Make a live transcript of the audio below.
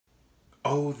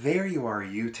Oh, there you are,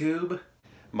 YouTube.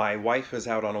 My wife is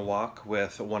out on a walk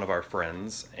with one of our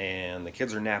friends, and the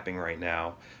kids are napping right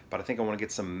now, but I think I want to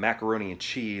get some macaroni and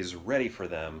cheese ready for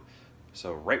them,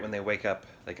 so right when they wake up,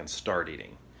 they can start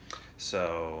eating.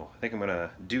 So I think I'm going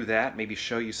to do that, maybe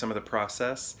show you some of the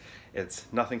process. It's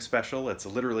nothing special, it's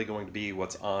literally going to be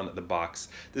what's on the box.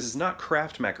 This is not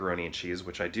Kraft macaroni and cheese,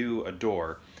 which I do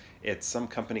adore. It's some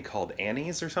company called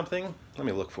Annie's or something. Let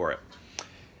me look for it.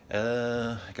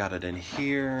 I got it in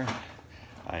here.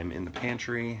 I'm in the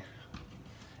pantry.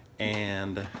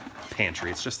 And pantry,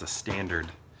 it's just a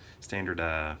standard,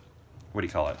 what do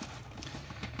you call it?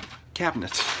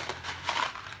 Cabinet.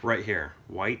 Right here,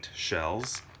 white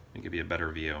shells. Let me give you a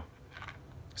better view.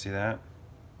 See that?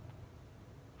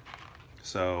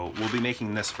 So we'll be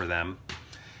making this for them,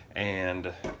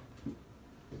 and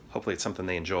hopefully it's something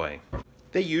they enjoy.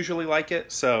 They usually like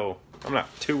it, so I'm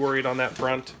not too worried on that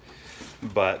front,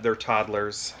 but they're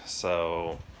toddlers,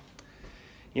 so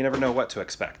you never know what to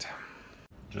expect.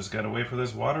 Just gotta wait for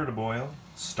this water to boil.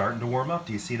 Starting to warm up.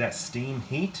 Do you see that steam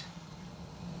heat?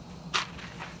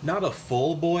 Not a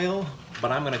full boil,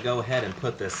 but I'm gonna go ahead and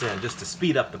put this in just to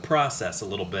speed up the process a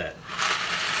little bit.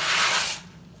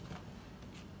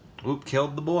 Oop,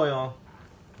 killed the boil.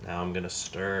 Now I'm gonna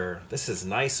stir. This is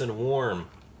nice and warm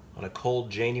on a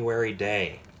cold January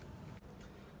day.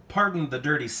 Pardon the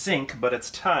dirty sink, but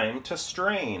it's time to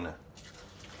strain.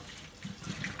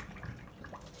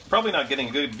 Probably not getting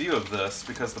a good view of this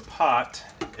because the pot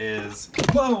is,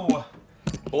 whoa,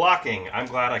 blocking. I'm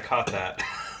glad I caught that.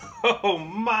 Oh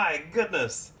my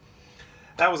goodness.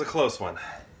 That was a close one.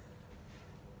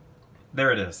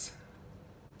 There it is.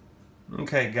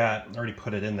 Okay, already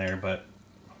put it in there, but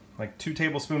like 2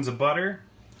 tablespoons of butter,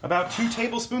 about 2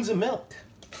 tablespoons of milk.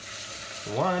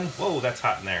 1, whoa, that's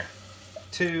hot in there.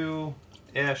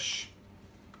 2-ish.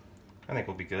 I think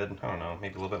we'll be good. I don't know,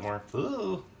 maybe a little bit more.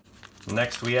 Ooh.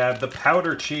 Next we add the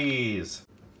powder cheese.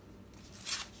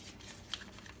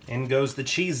 In goes the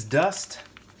cheese dust.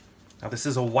 Now this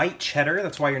is a white cheddar,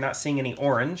 that's why you're not seeing any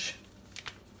orange.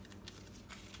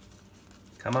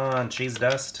 Come on, cheese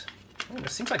dust. Oh, it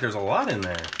seems like there's a lot in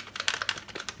there.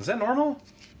 Is that normal?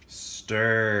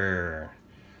 Stir.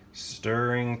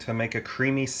 Stirring to make a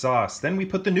creamy sauce. Then we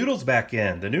put the noodles back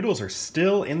in. The noodles are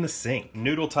still in the sink.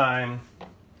 Noodle time.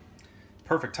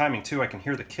 Perfect timing too, I can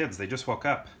hear the kids, they just woke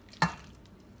up.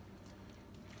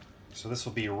 So this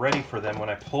will be ready for them when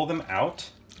I pull them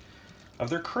out of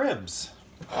their cribs.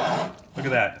 Look at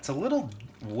that, it's a little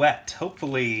wet.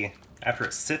 Hopefully after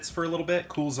it sits for a little bit,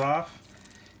 cools off,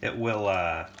 it will,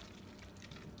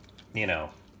 you know,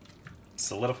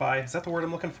 solidify. Is that the word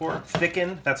I'm looking for?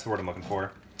 Thicken, that's the word I'm looking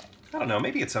for. I don't know,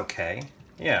 maybe it's okay.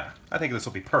 Yeah, I think this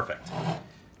will be perfect.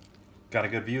 Got a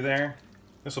good view there?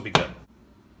 This will be good.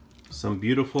 Some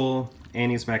beautiful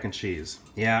Annie's mac and cheese.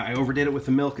 Yeah, I overdid it with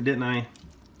the milk, didn't I?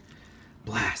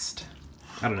 Blast.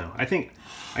 I don't know. I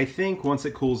think once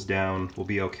it cools down, we'll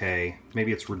be okay.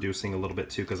 Maybe it's reducing a little bit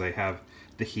too because I have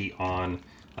the heat on,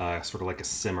 sort of like a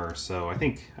simmer. So I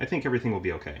think everything will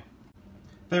be okay.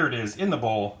 There it is in the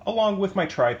bowl, along with my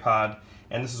tripod.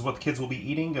 And this is what the kids will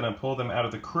be eating. Gonna pull them out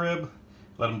of the crib,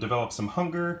 let them develop some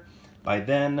hunger. By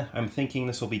then, I'm thinking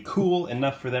this will be cool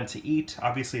enough for them to eat.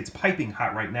 Obviously, it's piping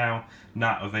hot right now,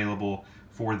 not available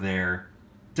for their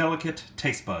delicate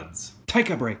taste buds. Take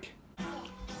a break.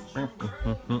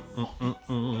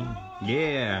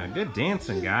 Yeah, good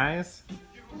dancing, guys.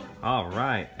 All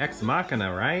right, Ex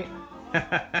Machina, right?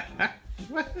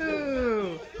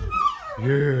 Woohoo!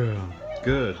 Yeah,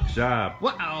 good job.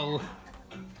 Wow!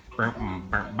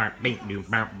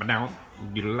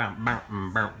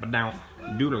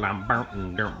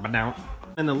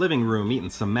 In the living room, eating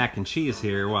some mac and cheese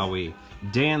here while we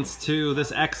dance to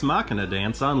this Ex Machina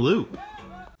dance on loop.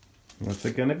 What's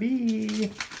it gonna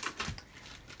be?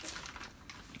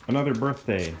 Another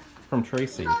birthday from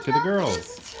Tracy to the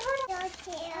girls.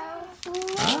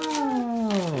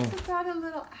 Oh! It's got a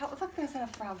little. Look, there's a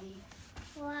froggy.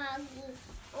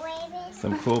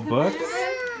 Some cool books.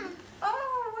 Oh,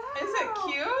 wow. Is it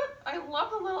cute? I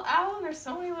love the little owl, and there's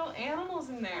so many little animals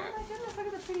in there. Oh my goodness, look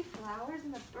at the pretty flowers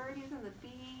and the birdies and the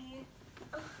bee.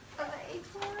 And the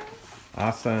acorns.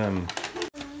 Awesome.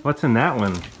 What's in that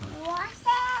one?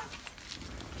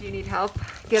 Do you need help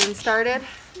getting started?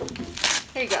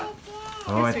 Here you go.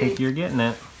 Oh, I think you're getting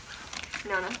it.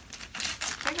 No. There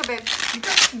you go, babe. You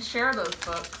guys can share those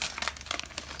books.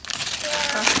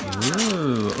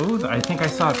 Ooh, I think I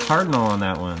saw a cardinal on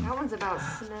that one. That one's about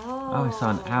snow. Oh, I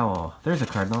saw an owl. There's a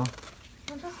cardinal.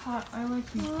 I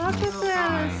like these. Look at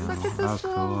this. Look at this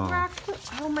little cool. raccoon.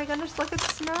 Oh my goodness, look at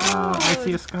snow. Oh, I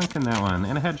see a skunk in that one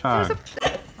and a hedgehog.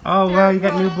 Oh, wow, you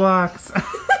got new blocks.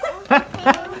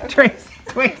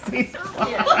 Tracy.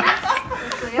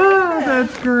 Oh,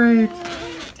 that's great.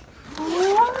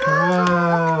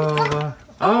 Wow.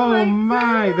 Oh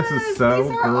my, this is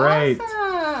so great.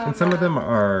 Awesome. And some of them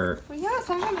are... Well, yeah,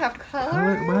 some of them have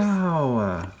colors.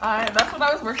 Wow. That's what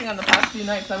I was working on the past few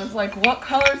nights. I was like, what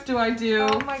colors do I do?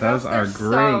 Oh my gosh, those are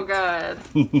great. So good.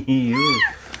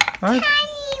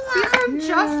 These are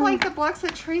just like the blocks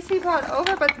that Tracy brought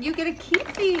over, but you get to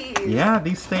keep these. Yeah,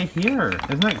 these stay here.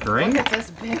 Isn't that great? Look at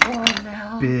this big one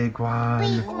now. Big one.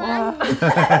 Big one.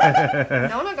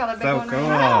 Nona got a big one cool. right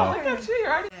now. Look at you,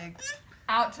 you're already big.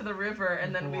 Out to the river,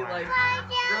 and then we like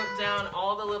wrote down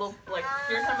all the little, like,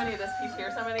 here's how many of this piece,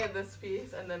 here's how many of this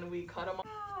piece, and then we cut them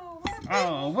all.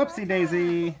 Oh, whoopsie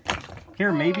daisy.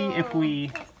 Here, maybe if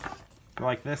we go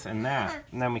like this and that,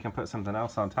 and then we can put something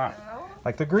else on top.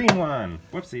 Like the green one.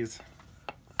 Whoopsies.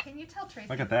 Can you tell Tracy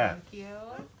look at that. Thank you?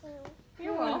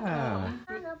 You're welcome.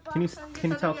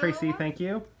 Can you tell Tracy thank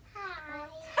you?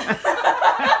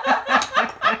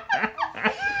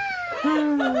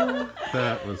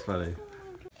 That was funny.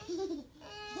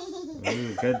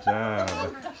 Ooh, good job.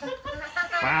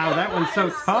 Wow, that one's so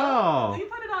tall. You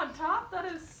put it on top? That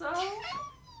is so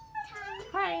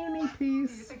tiny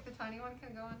piece. Do you think the tiny one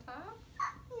can go on top?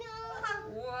 No.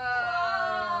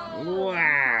 Whoa.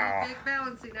 Wow. Big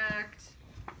balancing act.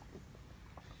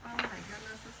 Oh my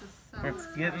goodness, this is so It's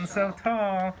getting so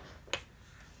tall.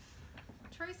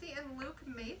 Tracy and Luke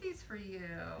made these for you.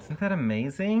 Isn't that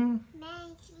amazing?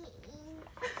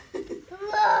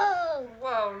 Whoa.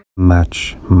 Whoa.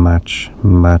 Much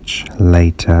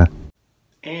later.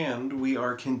 And we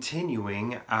are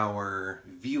continuing our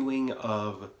viewing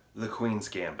of The Queen's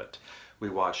Gambit. We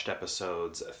watched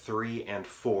episodes 3 and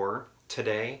 4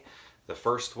 today. The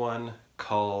first one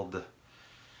called,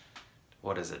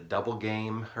 what is it, Double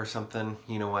Game or something?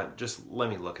 You know what, just let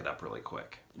me look it up really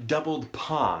quick. Doubled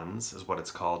Pawns is what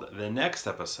it's called. The next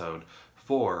episode,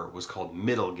 4, was called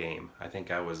Middle Game. I think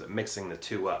I was mixing the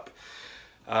two up.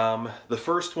 The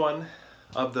first one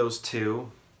of those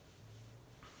two,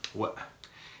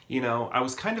 I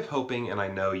was kind of hoping, and I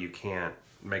know you can't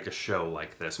make a show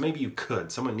like this. Maybe you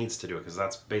could. Someone needs to do it, because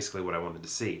that's basically what I wanted to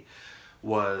see.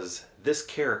 Was this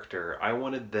character, I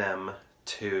wanted them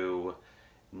to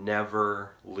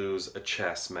never lose a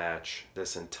chess match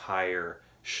this entire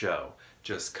show.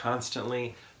 Just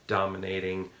constantly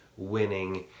dominating,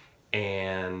 winning,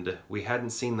 and we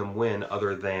hadn't seen them win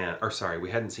other than, we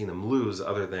hadn't seen them lose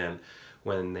other than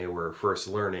when they were first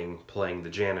learning playing the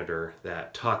janitor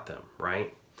that taught them,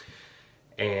 right?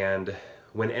 And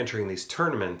when entering these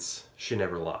tournaments, she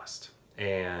never lost.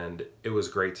 And it was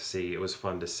great to see. It was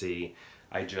fun to see.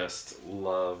 I just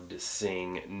loved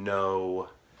seeing no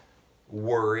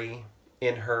worry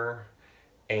in her.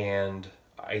 And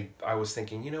I was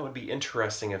thinking, it'd be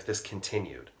interesting if this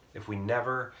continued. If we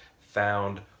never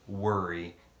found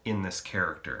worry in this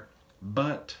character.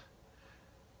 But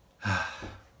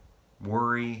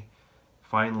worry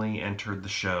finally entered the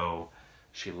show.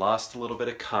 She lost a little bit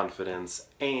of confidence,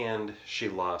 and she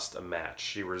lost a match.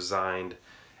 She resigned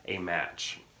a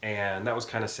match. And that was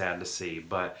kind of sad to see.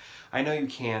 But I know you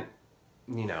can't,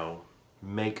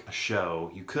 make a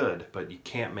show. You could, but you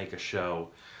can't make a show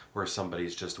where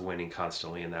somebody's just winning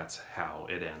constantly, and that's how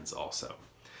it ends also.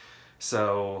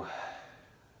 So,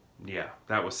 yeah,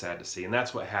 that was sad to see. And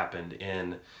that's what happened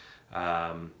in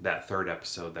that third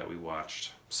episode that we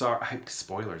watched. Sorry,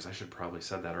 spoilers. I should probably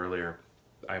said that earlier.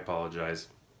 I apologize.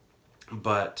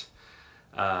 But,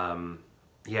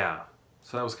 yeah,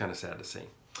 so that was kind of sad to see.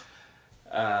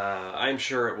 I'm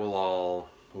sure it will all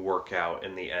work out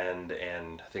in the end,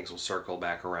 and things will circle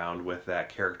back around with that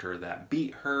character that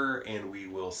beat her, and we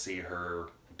will see her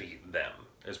beat them,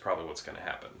 is probably what's going to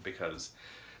happen, because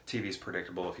TV's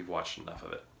predictable if you've watched enough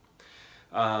of it.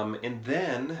 And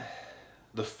then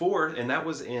the fourth, and that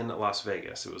was in Las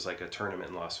Vegas. It was like a tournament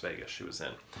in Las Vegas she was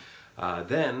in.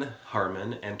 Then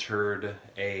Harmon entered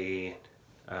a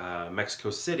Mexico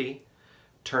City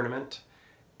tournament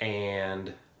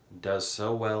and does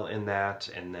so well in that,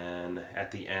 and then at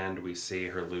the end we see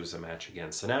her lose a match again.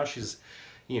 So now she's,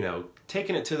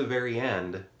 taking it to the very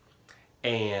end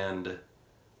and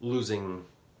losing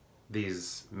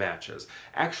these matches.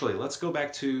 Actually, let's go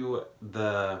back to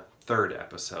the third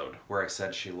episode where I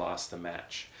said she lost the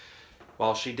match.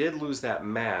 While she did lose that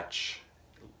match,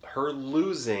 her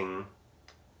losing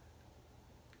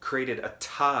created a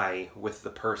tie with the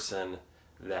person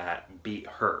that beat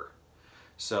her.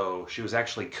 So she was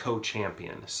actually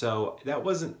co-champion. So that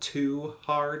wasn't too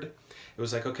hard. It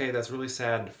was like, okay, that's really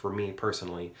sad for me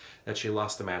personally that she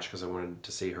lost the match, because I wanted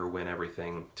to see her win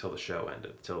everything till the show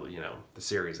ended, till, the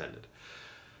series ended.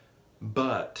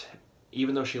 But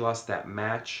even though she lost that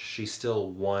match, she still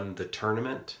won the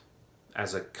tournament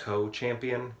as a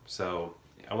co-champion. So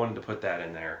I wanted to put that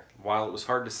in there. While it was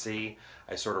hard to see,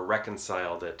 I sort of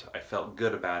reconciled it. I felt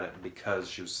good about it because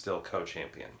she was still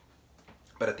co-champion.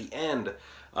 But at the end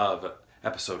of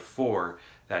episode 4,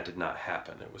 that did not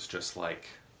happen. It was just like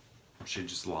she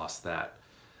just lost that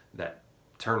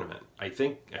tournament. I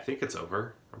think it's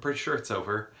over. I'm pretty sure it's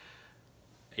over.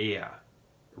 Yeah.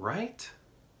 Right?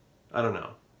 I don't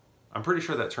know. I'm pretty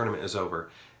sure that tournament is over.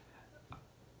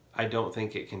 I don't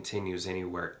think it continues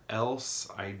anywhere else.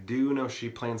 I do know she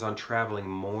plans on traveling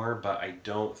more, but I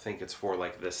don't think it's for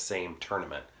like this same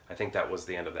tournament. I think that was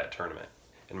the end of that tournament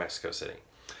in Mexico City.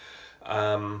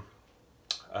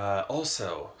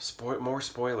 Also, more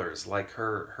spoilers. Like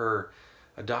her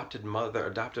adoptive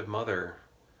mother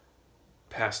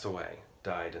passed away,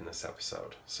 died in this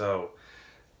episode. So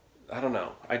I don't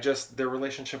know. Their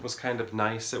relationship was kind of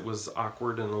nice. It was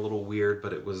awkward and a little weird,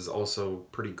 but it was also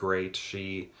pretty great.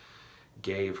 She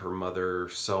gave her mother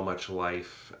so much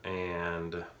life,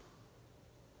 and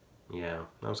yeah,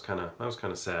 that was kind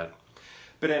of sad.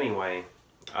 But anyway,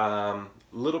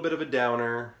 little bit of a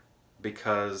downer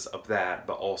because of that,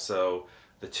 but also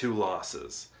the 2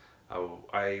 losses.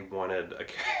 I wanted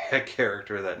a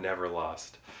character that never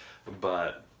lost,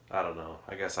 but I don't know.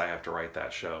 I guess I have to write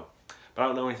that show. But I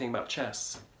don't know anything about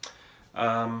chess.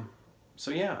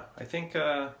 So yeah, I think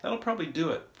that'll probably do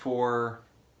it for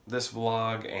this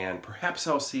vlog, and perhaps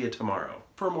I'll see you tomorrow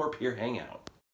for more Pure Hangout.